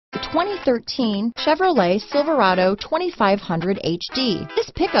2013 Chevrolet Silverado 2500HD.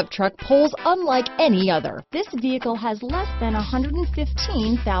 This pickup truck pulls unlike any other. This vehicle has less than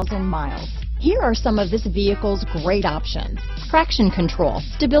 115,000 miles. Here are some of this vehicle's great options: traction control,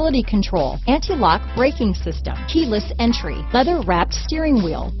 stability control, anti-lock braking system, keyless entry, leather-wrapped steering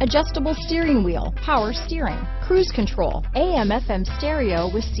wheel, adjustable steering wheel, power steering, cruise control, AM/FM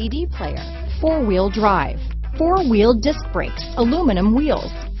stereo with CD player, four-wheel drive, four-wheel disc brakes, aluminum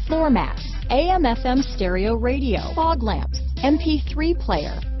wheels, floor mats, AM/FM stereo radio, fog lamps, MP3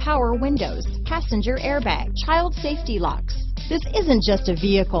 player, power windows, passenger airbag, child safety locks. This isn't just a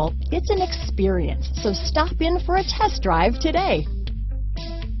vehicle, it's an experience. So stop in for a test drive today.